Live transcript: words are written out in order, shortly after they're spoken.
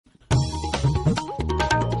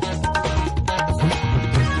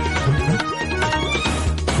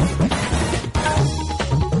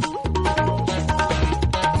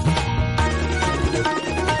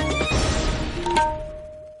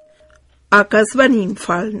आकाशवाणी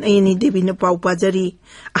इम्फाल नयनी देवी ने पाव पाजरी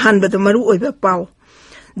अहानबद मरु ओइबा पाव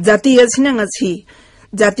जाति असिना ngasi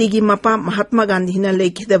जाति की मपा महात्मा गांधी ना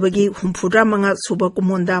लेखिदबगी हुमफुद्रा मंगा सुब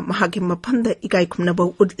कुमोंदा महाकी मफमदा इकाई खुमनबो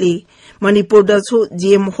उदली मणिपुर दसु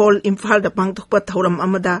जीएम हॉल इम्फाल दा पांगथोकपा थौरम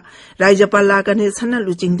अमदा राज्यपाल लागने सना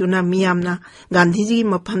लुचिंगदुना मियामना गांधी जी की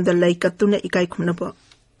मफमदा लैकत्तुना इकाई खुमनबो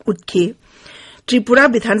उदखी त्रिपुरा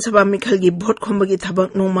विधानसभा मिखल की भोट खोंबगी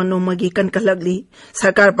थबक नोमा नोमा की कनकलगली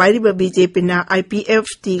सरकार पाइरिबा बीजेपी ना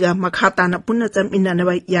आईपीएफटी गा मखा ताना पुन्ना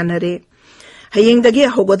चमिन्ननबा यानरे हयेंगदगी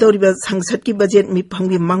होगदौरिबा संसद की बजेट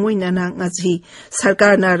मिफमगी मंगोइनाना ngasi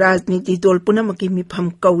सरकार ना राजनीति दल पुनमकी मिफम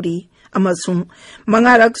कौरी अमसुंग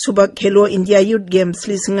मंगारक सुबह खेलो India youth games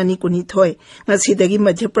 2019 ngasi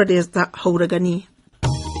Madhya Pradesh दा हौरगनी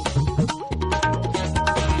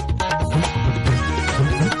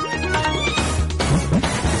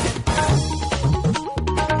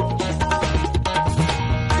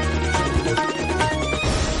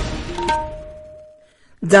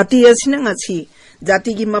जाति असिना ngasi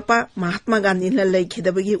जाति की मपा महात्मा गांधी ना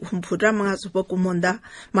लैखिदबगी हुमफुद्रा मंगा सुब कुमोंदा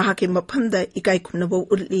महाके मफमदा इकाई खुमनबो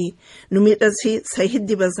उदली नुमित असि शहीद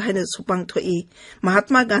दिवस हाइना सुपांगथोई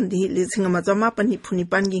महात्मा गांधी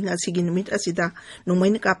 1945 की ngasi की नुमित असिदा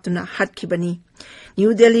नुमैन कापतुना हाटखिबनी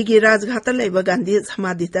न्यू दिल्ली की राजघाट लेबा गांधी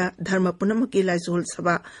समाधिदा धर्म पुनमकी लाइजोल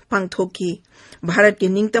सभा पांगथोकी भारत के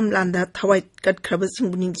निंगतम लांदा थवाई कटखरब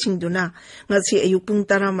सिंगदुना ngasi अयुक पुंग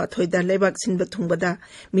 13 दा लेबाक सिनबा थुंगबदा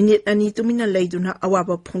मिनिट 2 तुमिना लैदुना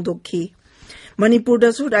अवाबा फोंदोखी मणिपुर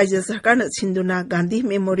दसु राज्य सरकार न सिंधुना गांधी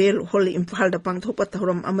मेमोरियल हॉल इम्फाल दा पांगथोकपा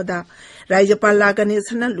थौरम अमदा राज्यपाल लागने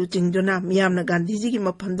सना लुचिंगदुना मियामना गांधी जी की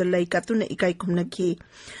मफमदा लैकातुना इकाई खुमनखी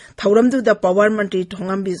थौरमदुदा पावर मंत्री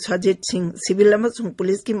थोंगामबी सजित सिंह सिविल अमसुंग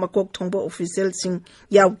पुलिस की मकोक थोंबा ऑफिशियल सिंह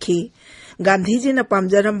याउखी गांधी जी न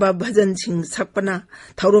पामजरंबा भजन सिंह सकपना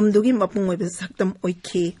थौरमदुगी मपुंग ओइबा सक्तम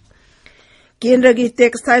ओइखी केंद्र की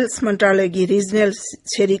टेक्सटाइल्स मंत्रालय की regional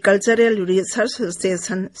सेरिकल्चरल research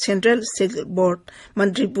station central silk board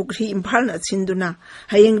मंत्री पुखरी इम्फाल न सिंधुना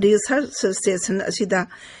हयेंग रिसर्च स्टेशन असिदा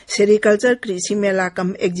सेरिकल्चर कृषि मेला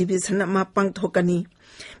कम एग्जीबिशन मा पांगथोकनी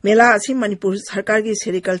मेला असी मणिपुर सरकार की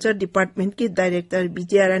सेरिकल्चर डिपार्टमेंट की director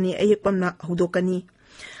विजयारानी अयेकपमना हौदोकनी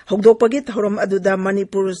हौदोकपगी थौरम अदुदा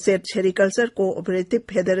Manipur state sericulture cooperative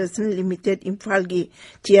federation limited Imphal की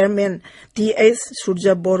chairman TS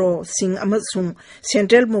Surya borrow Singh अमसुंग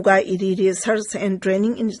central muga eri research and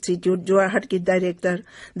training institute Jorhat की डायरेक्टर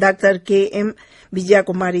डॉक्टर केएम विजया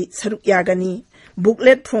कुमारी सरुक यागनी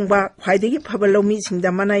बुकलेट फोंबा ख्वाइदगी फबा लौमी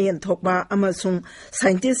सिंगदा मना यंथोकबा अमसुंग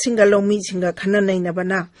साइंटिस्ट सिंगा लौमी सिंगा खन्ना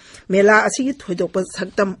नैनबना मेला असिगी थोइदोकबा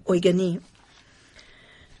सक्तम ओइगनी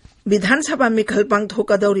विधानसभा मिखल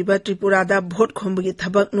पांगथोकदौरिबा त्रिपुरादा भोट खोंबगी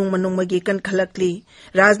थबक नोंमनोंमगी कनखलकली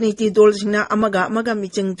राजनीति दलसिंगना अमगा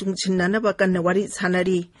मिचंग चुंगसिननानबा कन्न वारी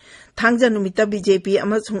सानरी थांगजा नुमिता BJP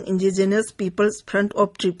अमसुंग indigenous peoples front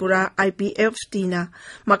of Tripura IPFT ना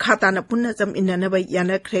मखाताना पुन्ना चमिन्ननबा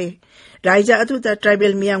यानख्रे राज्य अदुदा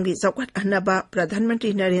ट्राइबल मियामगी चौखट हनबा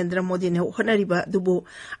प्रधानमंत्री नरेंद्र मोदी ने होनरिबा दुबु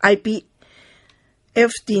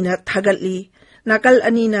आईपीएफटी ना थागतली नाकल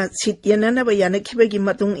अनीना सीट यननबा यानखिबगी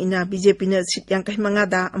मतुंग इना बीजेपी ना सीट 5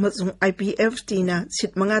 दा अमसुंग आईपीएफटी ना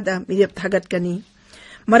सीट 5 दा मिरेप थागतकनी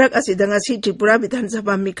मरक असिदा ngasi त्रिपुरा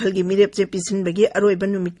विधानसभा मिखल की मिरेप से पिसिनबगी अरोइबा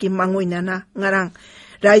नुमित की मांगोइनाना ngarang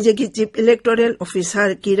राज्य की चीफ इलेक्टोरल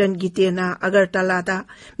ऑफिसर किरण गीतेना अगरतलादा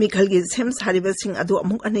मिखल की सेम सारिबा सिंह अदु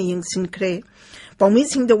अमुक अने यंगसिनख्रे पौमी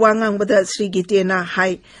सिंह द वांगांगबदा श्री गीतेना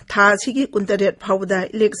हाई था सिगी कुंतरेट फावदा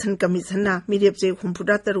इलेक्शन कमीशन ना मिरेप से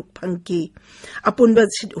हुमफुदा तरुक फंकी अपुनबा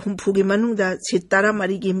सिट हुमफुगी मनुंगदा सिट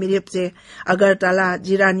 13 की मिरेप से Agartala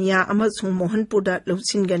Jirania अमसुंग मोहनपुरदा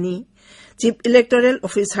लौसिनगनी chief electoral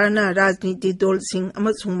officer ना राजनीति दल सिंह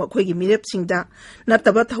अमसुंग मखोइगी मिरेप सिंहदा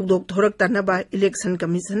नतबा थौदोक थोरक्तनबा इलेक्शन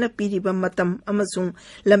कमीशन ना पीरिबा मतम अमसुंग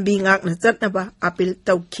लंबी ngakna चटनबा अपील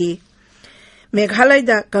तौखी मेघालय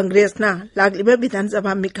दा कांग्रेस ना लागलिबा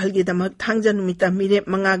विधानसभा मिखल की दमक थांगजा नुमिता मिरेप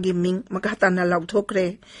 5 की मिंग मखाताना लाउथोकरे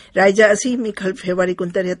राज्य असि मिखल फेब्रुआरी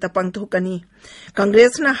 19 ता पांगथोकनी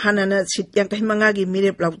कांग्रेस ना हानाना सीट 5 की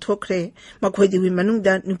मिरेप लाउथोकरे मखोइदिवि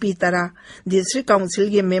मनुंगदा नुपी 10 डिस्ट्रिक्ट काउंसिल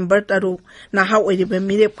के मेंबर 3 नाहा ओइरिबा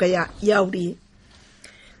मिरेप कया याउरी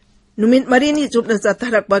नुमित मरीनी चुपना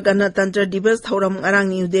चथरकबा गणतंत्र दिवस थौरम ngarang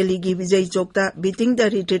न्यू दिल्ली की विजय चौकता beating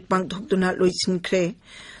the retreat पांगथोकतुना लोइसिनख्रे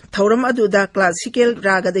थौरम अदुदा classical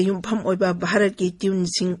रागदा युमफम ओइबा Bharat की ट्यून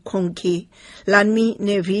सिंह खोंखी लानमी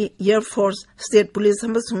navy air force state police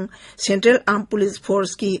अमसुंग central arm police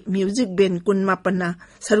force की म्यूजिक बैंड 19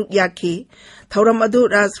 सरुक याखी थौरम अदु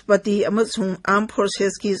राष्ट्रपति अमसुंग आर्म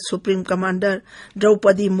फोर्सेस की सुप्रीम कमांडर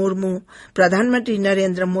द्रौपदी मुर्मू प्रधानमंत्री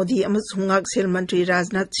नरेंद्र मोदी अमसुंग ngaksel मंत्री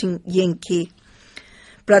राजनाथ सिंह येंखी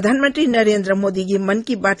प्रधानमंत्री नरेंद्र मोदी की मन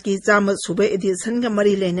की बात की चाम सूबे एडिशन का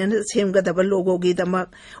मरी लेना सेमगदब लोगों की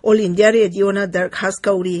दमक ऑल इंडिया रेडियो न दरखास्त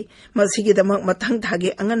कौरी मसीगी दमक मथंग थागे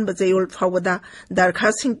अंगन बचयोल फावदा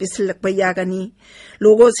दरखास्त सिंह पिसलक यागनी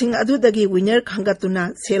लोगों सिंह अदुदगी विनर खंगतुना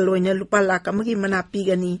सेल लोइना लुपा लाख अमगी मना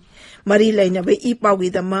पीगनी मरी लेना ई पाउगी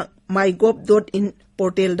दमक mygov.in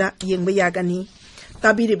पोर्टल दा येंग यागनी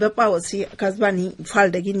ताबीरिबा पावसी आकाशवाणी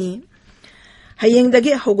इम्फालदगिनी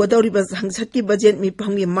हयेंगदगी हौगदौरिबा संसद की बजेट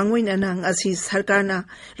मिफम की मांगोइना ngasi सरकारना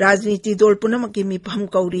राजनीति दल पुनमकी मिफम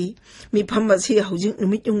कौरी मिफम असी हौजिक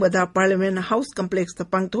नुमित युंगबदा पार्लियामेंट हाउस कॉम्प्लेक्स ता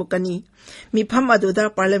पांगथोकनी मिफम अदुदा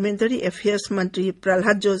पार्लियामेंटरी अफेयर्स मंत्री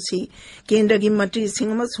प्रहलाद जोशी केंद्र की मंत्री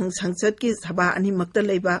सिंह अमसुंग संसद की सभा अनिमक्ता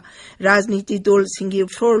लेबा राजनीति दल सिंगी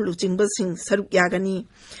फ्लोर लुचिंगबा सिंह सरुक यागनी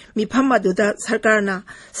मिफम अदुदा सरकारना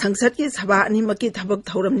संसद की सभा अनिमकी थबक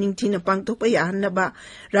थौरम निंगथिना पांगथोकपा याहन्नबा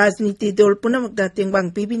राजनीति दल पुनम तेंबांग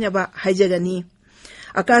पीबीनबा हाइजगनी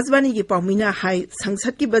आकाशवाणी की पाउमीना हाई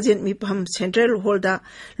संसद की बजेट मिफम सेंट्रल हॉलदा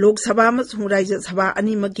लोकसभा अमसुंग राज्य सभा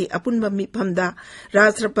अनिमकी अपुनबा मिफमदा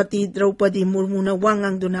राष्ट्रपति द्रौपदी मुर्मुना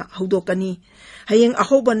वांगांगदुना हौदोकनी हयेंग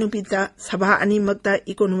अहोबा नुपिता सभा अनिमकता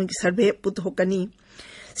इकोनॉमिक सर्वे पुथोकनी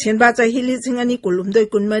सेनबा चाही लिसिंग अनि कुलुमदोय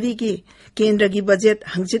कुनमरी की केंद्र की बजेट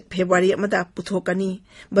हंजित फेब्रुआरी अमदा पुथोकनी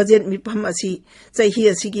बजेट मिफम असी चाही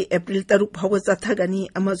असी की अप्रैल 3 फाव चथगनी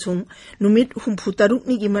अमसुंग नुमित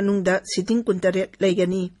 63 की मनुंगदा सिटिंग 19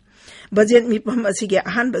 लेगनी बजेट मिफम असी के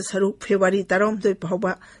अहानब सरुक फेब्रुआरी 19 फाव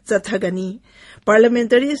चथगनी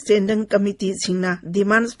parliamentary standing committee सिंगना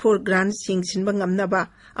demands for grant Singh सिनबा ngamnaba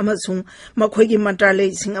अमसुंग मखोइगी मंत्रालय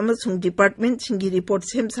सिंग अमसुंग डिपार्टमेंट सिंगी रिपोर्ट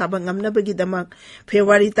सेम साबा ngamnabagi damak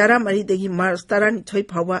फेब्रुआरी 13 दगी मार्च 12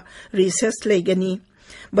 फाव रिसेस लेगनी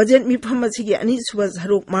बजेट मिफम असिगी अनि सुबा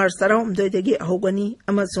सरुक मार्च 19 दगी होगनी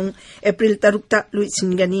अमसुंग अप्रैल 3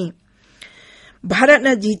 लुइसिनगनी भारत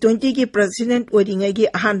ने G20 की प्रेसिडेंट ओरिंगै की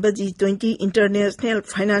अहानब G20 international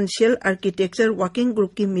financial architecture working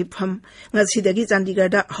group की मिफम ngasiदगी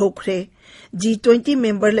चंडीगढ़ होख्रे G20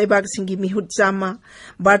 मेंबर लेबाक सिंगी मिहुत चामा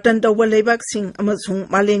बार्टन तौबा लेबाक सिंग अमसुंग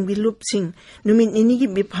मालेंगबी लुप सिंग नुमित निनी की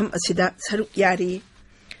मिफम असिदा सरुक यारी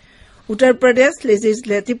उत्तर प्रदेश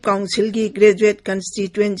लेजिस्लेटिव काउंसिल की ग्रेजुएट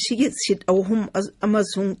कंस्टिट्युएंसी की सीट अहुम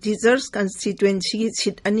अमसुंग टीचर्स कंस्टिट्युएंसी की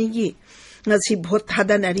सीट अनि की ngasi भोट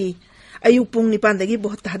थादनरी अयुक पुंग निपानदगी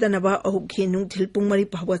बहुत थादनबा अहुखी नुंगथिल पुंग मरी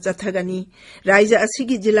फाव चथगनी राज्य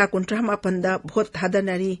असिगी जिला 19 भोट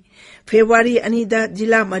थादनरी फेब्रुआरी 2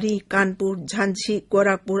 जिला मरी कानपुर झांसी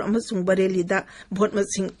गोरखपुर अमसुंग बरेलीदा भोट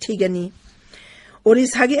मसिंग थीगनी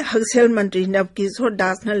ओडिशा के हकसेल मंत्री नवकिशोर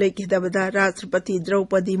दास न लेखिदबदा राष्ट्रपति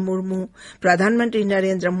द्रौपदी मुर्मू प्रधानमंत्री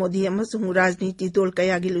नरेंद्र मोदी अमसुंग राजनीति दल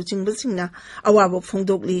कयागी लुचिंगबसिंगना अवाब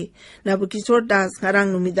फोंदोकली नवकिशोर दास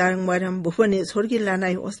ngarang numidarang waram भुवनेश्वर की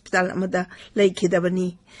लानाई हॉस्पिटल अमदा लेखिदबनी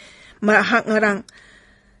महक ngarang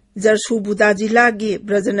जरसुबुदा जिला की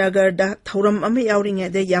ब्रजनगर दा थौरम अमे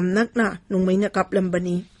यावरिंगेदे यामनकना नुंगमैना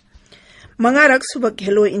कापलंबनी मंगारक सुब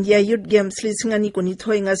खेलो इंडिया यूथ गेम्स लिसिंग अनि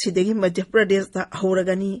कुनिथोय ngasiदगी मध्य प्रदेश दा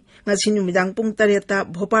हौरगनी ngasi नुमिदांग पुंग 3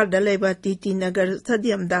 भोपाल दा लेबा टीटी नगर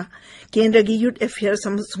स्टेडियम दा केंद्र की यूथ अफेयर्स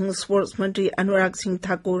अमसुंग स्पोर्ट्स मंत्री अनुराग सिंह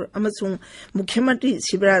ठाकुर अमसुंग मुख्यमंत्री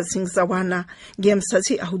शिवराज सिंह चौहान गेम्स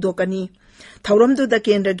असी हौदोकनी थौरमदुदा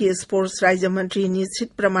केंद्र की स्पोर्ट्स राज्य मंत्री निश्चित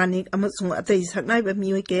प्रमाणिक अमसुंग अतई सकनाइबा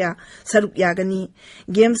मियोय कया सरुक यागनी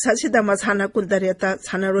गेम्स असिदा मसाना 19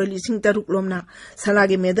 सानारोय लिसिंग 3 लोमना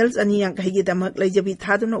सनागे मेडल्स अनि यांखैगी दमक लैजबी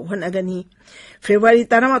थादुना होनगनी फेब्रुआरी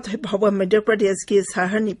 13 फाव मध्य प्रदेश के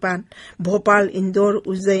शहर 9 भोपाल इंदौर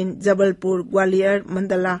उज्जैन जबलपुर ग्वालियर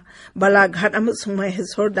मंडला बालाघाट अमसुंग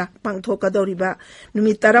महेश्वरदा पांगथोकदौरिबा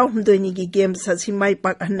नुमित 19 की गेम्स असी माई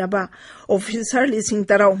पाकहन्नबा ऑफिसर लिसिंग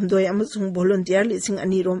 19 अमसुंग volunteer लिसिंग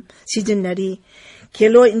अनिरोम सिजनरी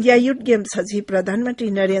खेलो इंडिया यूथ गेम्स असी प्रधानमंत्री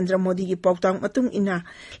नरेंद्र मोदी की पौतांग मतुंग इना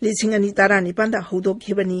लिसिंग अनि 19 दा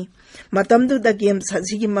हौदोखिबनी मतमदुदा गेम्स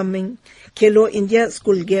असी की ममिंग खेलो इंडिया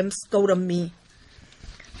स्कूल गेम्स कौरम्मी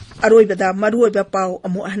अरोइबदा मरुओइबा पाव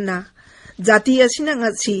अमु हन्ना जाति असिना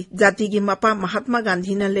ngasi जाति की मपा महात्मा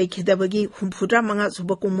गांधी न लेखिदबगी 64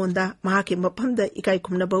 सुब कुमोंदा महाके मफमदा इकाई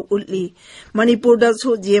खुमनबा उल्ली मणिपुर दा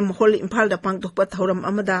सो जेम हॉल इम्फाल दा पांगथोकपा थौरम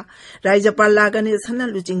अमदा राज्यपाल लागने सना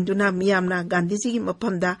लुचिंगदुना मियामना गांधी जी की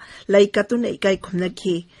मफमदा लाइकतुना इकाई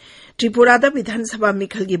खुमनखी त्रिपुरा दा विधानसभा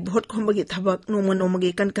मिखल की भोट खोमबगी थबक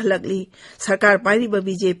नोमगी कनकलगली सरकार पाइरिबा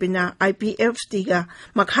बीजेपी ना IPFT गा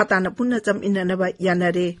मखाताना पुन्ना चम इननबा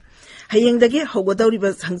यानरे हयेंगदगी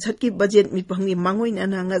हौगदौरिबा संसद की बजेट मिफमगी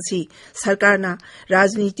मांगोइना ngasi सरकारना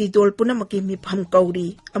राजनीति दल पुनमकी मिफम कौरी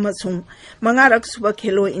अमसुंग मंगारक सुबा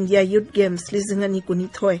खेलो India youth games लिसिंग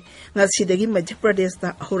 2019 ngasiदगी Madhya Pradesh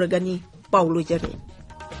दा हौरगनी पाउलो जरे।